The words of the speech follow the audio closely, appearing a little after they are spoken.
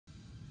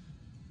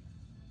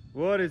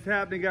What is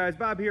happening, guys?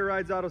 Bob here,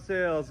 Rides Auto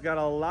Sales. Got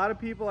a lot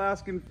of people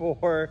asking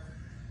for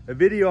a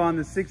video on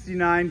the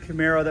 69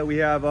 Camaro that we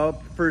have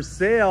up for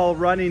sale,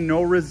 running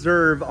no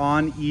reserve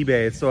on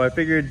eBay. So I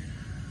figured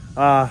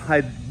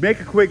I'd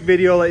make a quick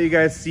video, let you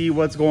guys see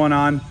what's going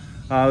on.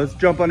 Let's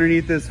jump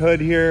underneath this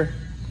hood here.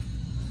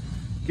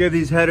 Give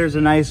these headers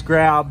a nice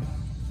grab.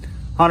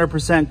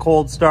 100%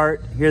 cold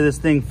start. Hear this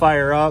thing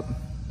fire up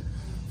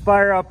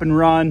and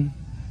run.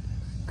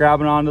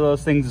 Grabbing onto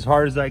those things as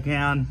hard as I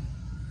can,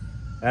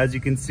 as you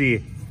can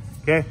see.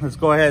 Okay, let's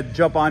go ahead,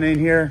 jump on in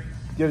here.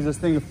 Gives this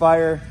thing a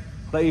fire.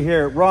 Let you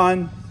hear it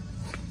run.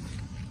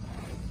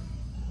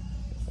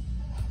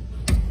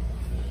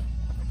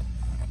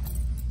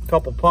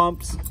 Couple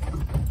pumps.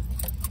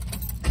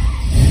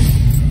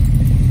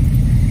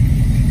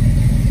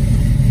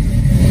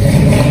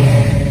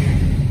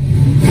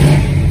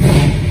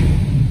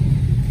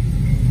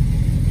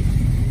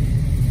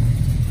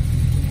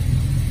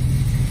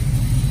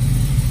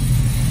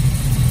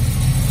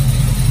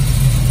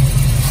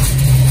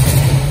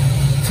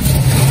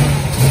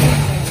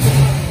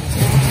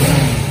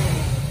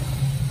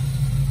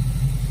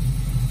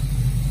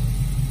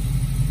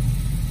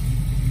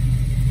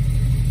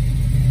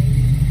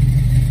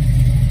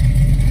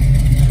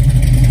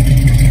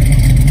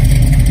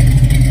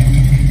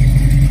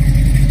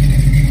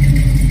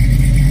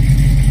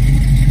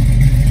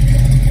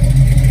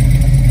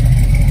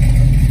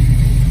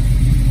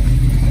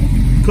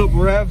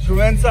 Couple revs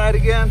from inside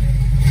again.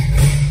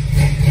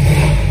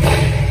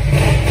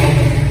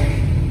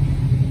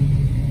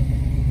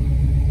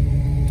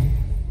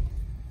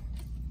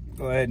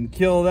 Go ahead and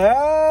kill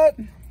that.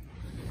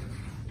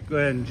 Go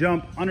ahead and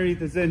jump underneath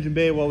this engine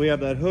bay while we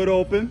have that hood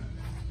open.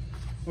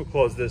 We'll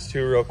close this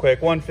too real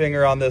quick. One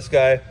finger on this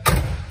guy.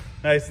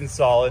 Nice and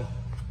solid.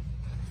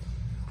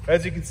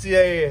 As you can see,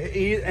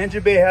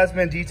 engine bay has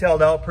been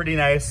detailed out pretty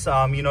nice.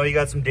 You know, you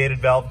got some dated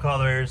valve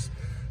colors,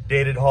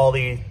 dated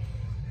Holley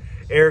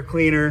air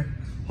cleaner,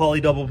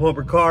 Holley double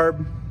pumper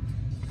carb.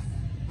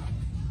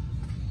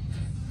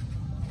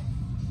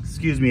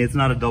 Excuse me, it's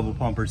not a double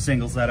pumper,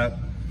 single setup.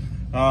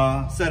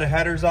 Set of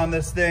headers on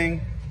this thing.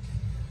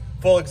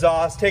 Full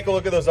exhaust. Take a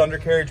look at those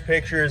undercarriage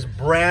pictures.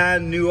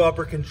 Brand new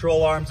upper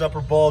control arms,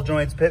 upper ball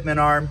joints, pitman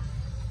arm.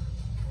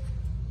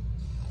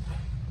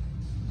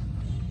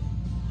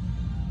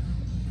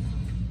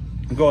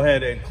 Go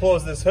ahead and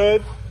close this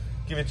hood.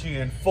 Give it to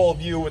you in full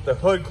view with the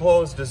hood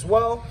closed as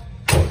well.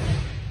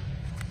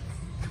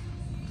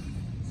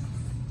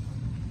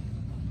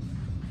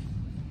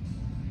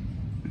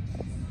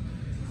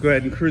 Go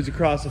ahead and cruise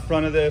across the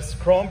front of this.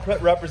 Chrome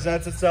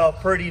represents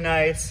itself pretty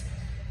nice.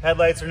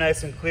 Headlights are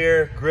nice and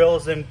clear.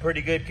 Grill's in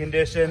pretty good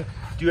condition.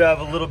 Do have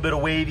a little bit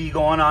of wavy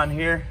going on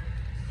here.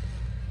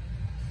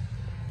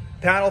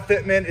 Panel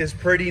fitment is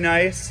pretty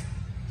nice.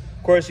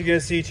 Of course, you're gonna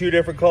see two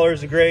different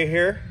colors of gray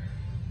here.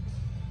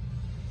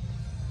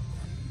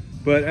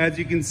 But as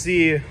you can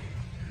see,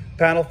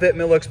 panel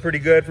fitment looks pretty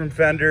good from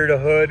fender to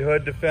hood,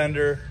 hood to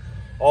fender,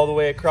 all the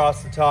way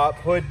across the top.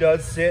 Hood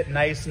does sit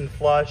nice and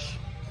flush.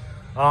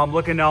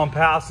 Looking down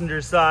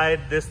passenger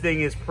side, this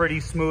thing is pretty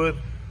smooth.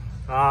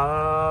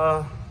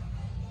 Nice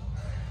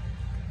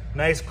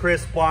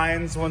crisp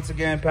lines. Once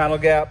again, panel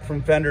gap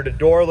from fender to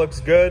door looks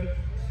good.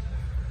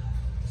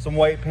 Some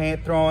white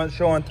paint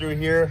showing through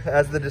here.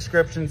 As the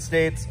description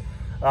states,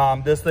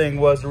 this thing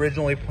was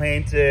originally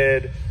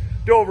painted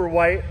Dover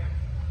white.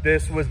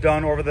 This was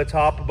done over the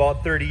top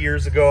about 30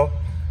 years ago.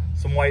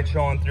 Some white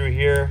showing through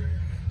here.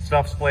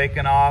 Stuff's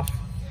flaking off.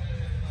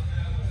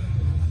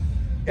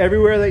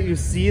 Everywhere that you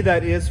see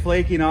that is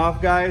flaking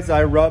off, guys,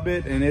 I rub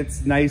it and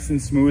it's nice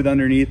and smooth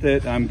underneath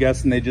it. I'm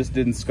guessing they just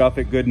didn't scuff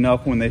it good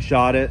enough when they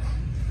shot it.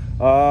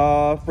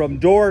 From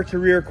door to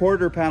rear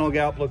quarter, panel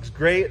gap looks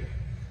great.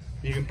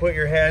 You can put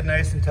your head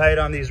nice and tight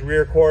on these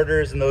rear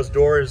quarters, and those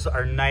doors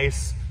are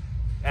nice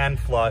and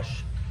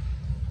flush.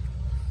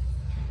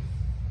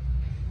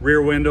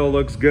 Rear window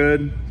looks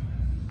good.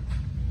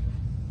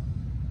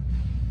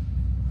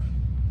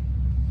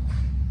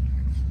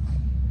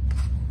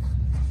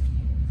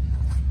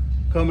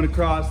 Coming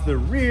across the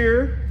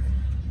rear,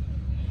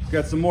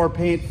 got some more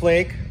paint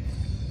flake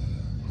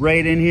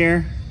right in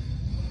here,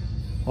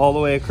 all the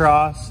way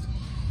across.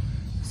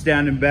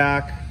 Standing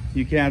back,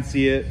 you can't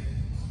see it.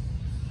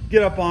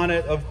 Get up on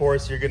it, of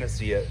course you're gonna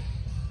see it.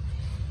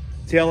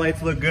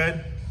 Taillights look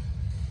good.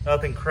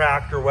 Nothing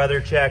cracked or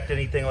weather checked,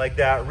 anything like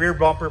that. Rear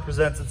bumper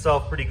presents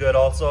itself pretty good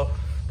also.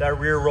 That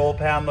rear roll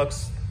pan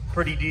looks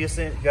pretty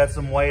decent. Got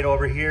some white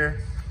over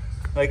here.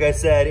 Like I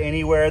said,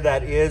 anywhere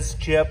that is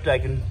chipped, I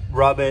can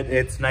rub it.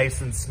 It's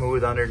nice and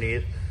smooth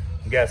underneath.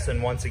 I'm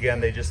guessing, once again,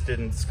 they just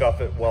didn't scuff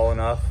it well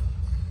enough.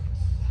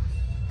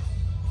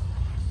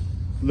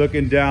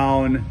 Looking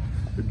down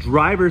the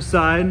driver's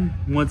side,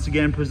 once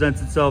again,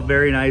 presents itself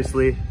very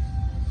nicely.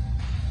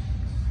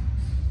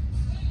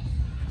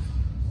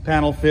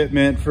 Panel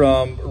fitment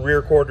from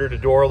rear quarter to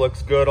door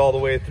looks good all the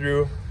way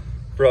through.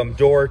 From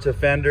door to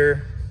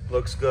fender,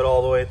 looks good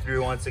all the way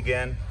through once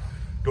again.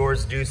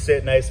 Doors do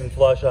sit nice and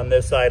flush on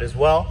this side as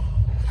well.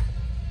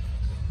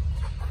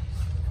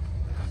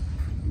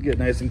 Get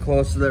nice and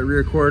close to that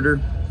rear quarter.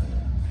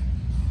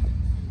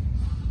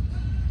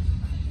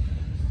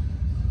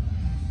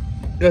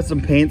 Got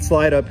some paint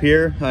slide up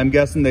here. I'm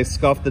guessing they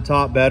scuffed the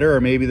top better, or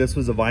maybe this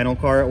was a vinyl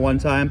car at one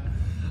time.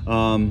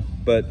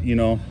 But you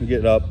know,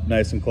 get up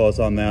nice and close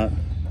on that.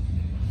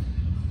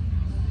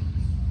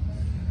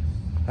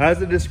 As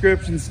the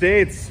description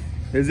states,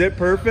 is it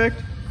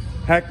perfect?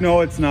 Heck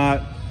no, it's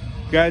not.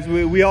 Guys,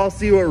 we all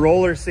see what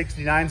roller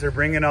 69s are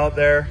bringing out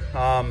there.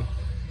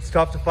 It's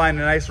tough to find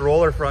a nice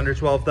roller for under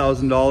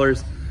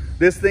 $12,000.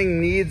 This thing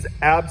needs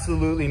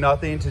absolutely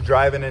nothing to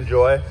drive and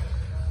enjoy.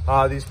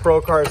 These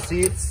Pro Car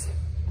seats.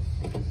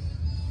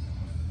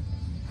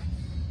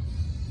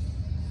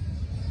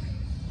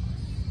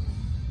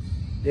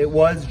 It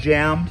was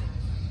jammed.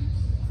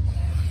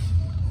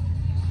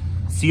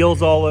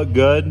 Seals all look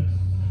good.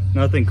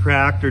 Nothing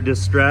cracked or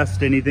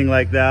distressed, anything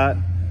like that.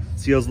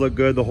 Seals look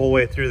good the whole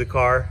way through the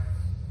car.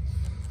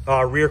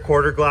 Rear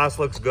quarter glass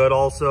looks good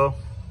also.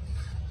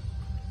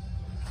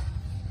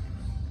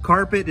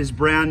 Carpet is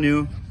brand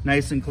new,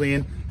 nice and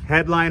clean.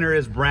 Headliner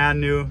is brand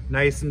new,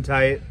 nice and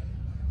tight.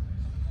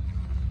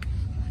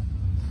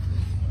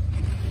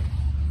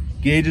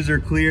 Gauges are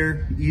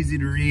clear, easy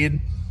to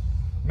read.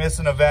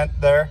 Missing a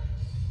vent there,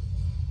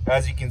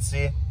 as you can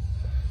see.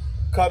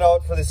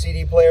 Cutout for the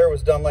CD player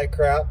was done like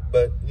crap,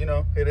 but you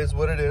know, it is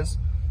what it is.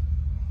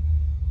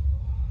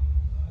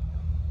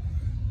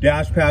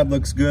 Dash pad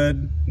looks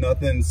good,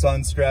 nothing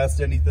sun stressed,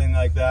 anything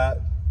like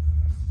that.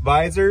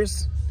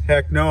 Visors,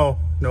 heck no,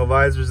 no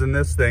visors in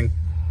this thing.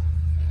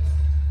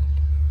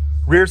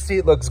 Rear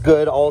seat looks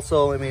good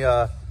also. Let me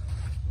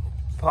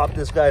pop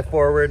this guy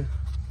forward.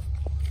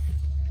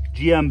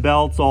 GM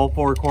belts, all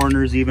four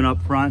corners, even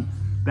up front.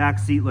 Back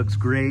seat looks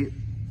great.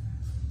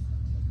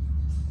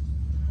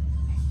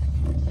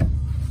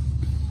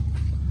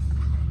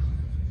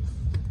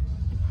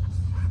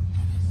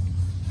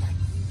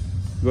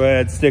 Go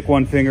ahead, stick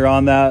one finger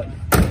on that.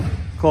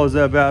 Close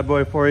that bad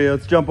boy for you.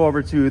 Let's jump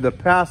over to the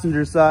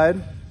passenger side.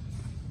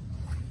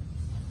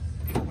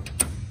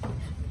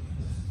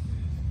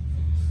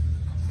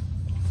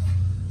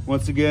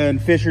 Once again,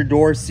 Fisher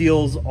door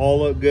seals all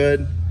look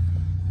good.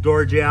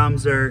 Door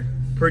jambs are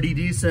pretty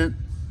decent.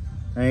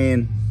 I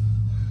mean,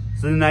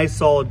 it's a nice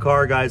solid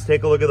car, guys.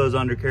 Take a look at those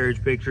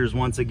undercarriage pictures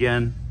once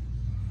again.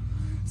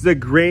 It's a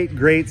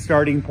great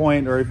starting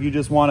point, or if you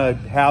just want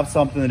to have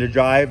something to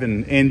drive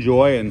and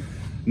enjoy and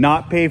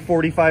not pay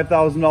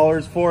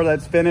 $45,000 for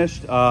that's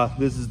finished,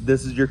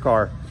 this is your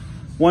car.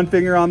 One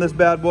finger on this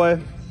bad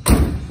boy.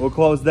 We'll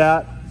close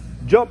that.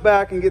 Jump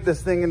back and get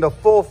this thing into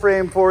full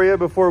frame for you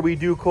before we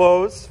do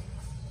close.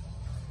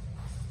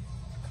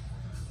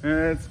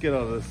 Let's get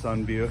out of the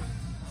sun view.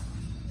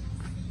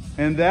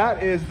 And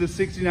that is the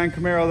 69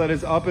 Camaro that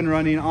is up and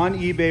running on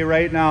eBay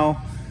right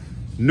now.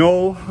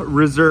 No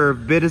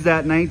reserve. Bid is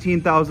at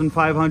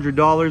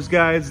 $19,500,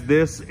 guys.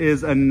 This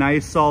is a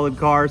nice solid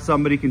car.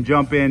 Somebody can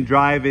jump in,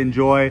 drive,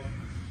 enjoy.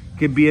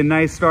 Could be a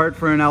nice start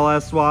for an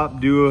LS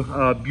swap. Do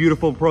a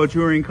beautiful pro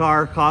touring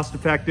car, cost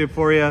effective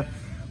for you.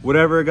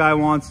 Whatever a guy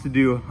wants to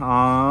do.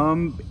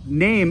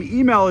 Name,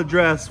 email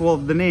address. Well,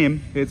 the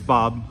name, it's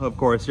Bob, of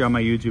course, here on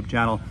my YouTube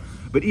channel.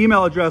 But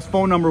email address,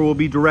 phone number will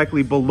be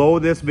directly below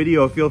this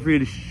video. Feel free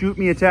to shoot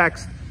me a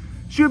text,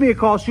 shoot me a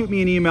call, shoot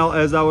me an email,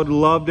 as I would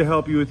love to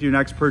help you with your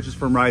next purchase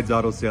from Rides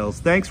Auto Sales.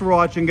 Thanks for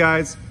watching,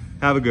 guys.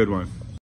 Have a good one.